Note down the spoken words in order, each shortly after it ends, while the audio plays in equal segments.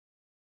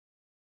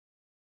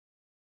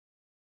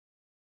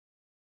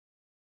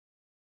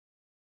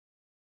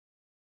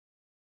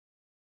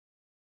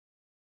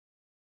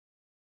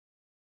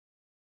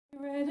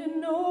Read a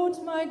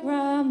note my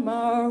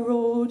grandma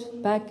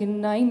wrote back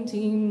in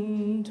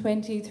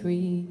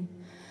 1923.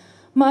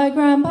 My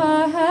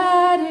grandpa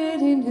had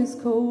it in his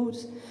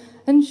coat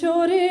and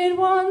showed it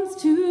once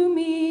to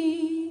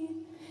me.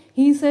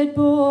 He said,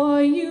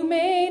 "Boy, you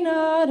may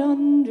not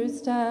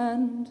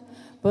understand,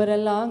 but a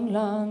long,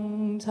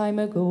 long time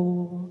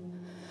ago,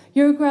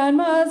 your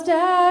grandma's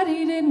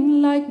daddy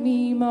didn't like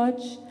me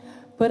much,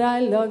 but I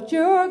loved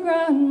your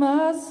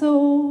grandma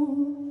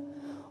so.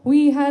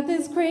 We had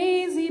this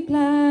crazy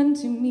plan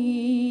to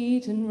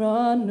meet and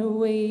run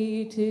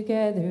away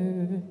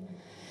together,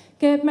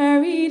 get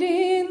married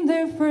in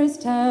their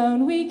first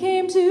town we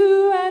came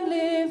to and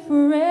live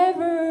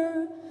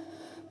forever,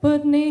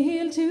 but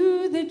nailed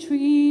to the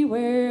tree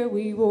where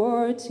we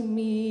were to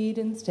meet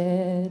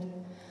instead.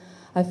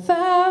 I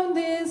found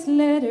this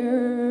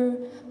letter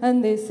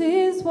and this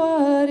is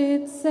what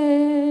it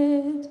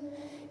said.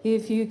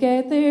 If you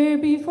get there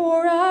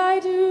before I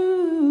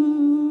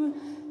do,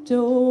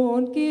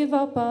 don't give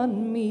up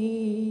on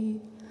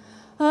me.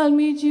 I'll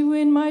meet you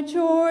when my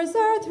chores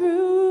are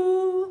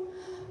through.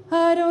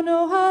 I don't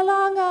know how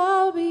long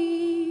I'll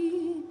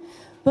be,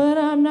 but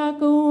I'm not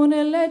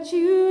gonna let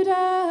you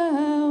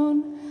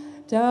down.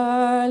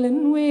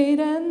 Darling, wait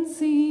and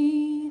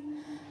see.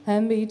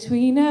 And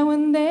between now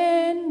and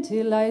then,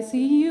 till I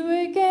see you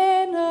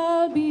again,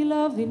 I'll be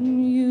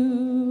loving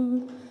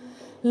you.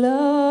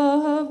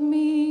 Love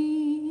me."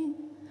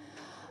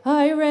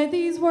 I read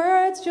these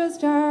words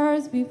just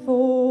hours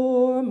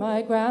before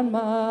my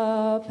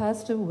grandma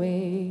passed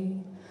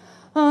away,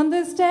 on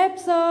the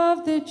steps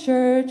of the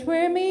church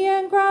where me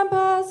and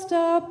Grandpa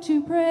stopped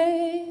to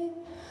pray.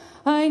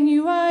 I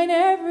knew I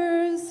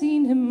never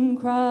seen him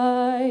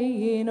cry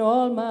in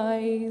all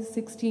my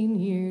 16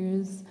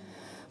 years,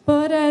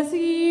 but as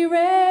he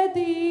read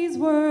these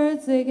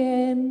words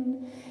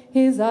again,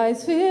 his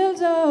eyes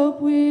filled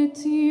up with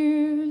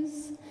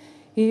tears.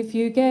 If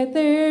you get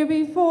there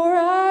before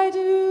I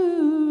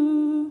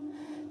do,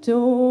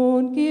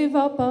 don't give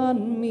up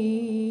on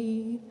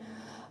me.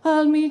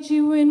 I'll meet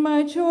you when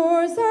my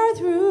chores are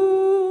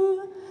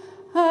through.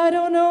 I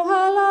don't know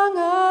how long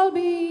I'll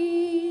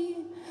be,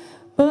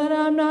 but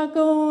I'm not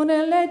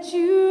gonna let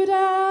you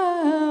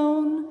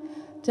down.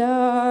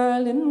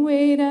 Darling,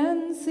 wait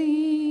and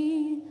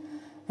see.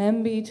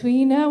 And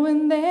between now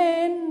and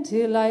then,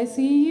 till I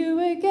see you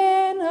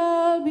again,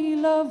 I'll be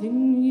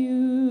loving you.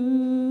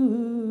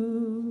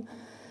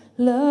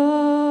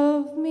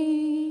 Love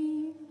me.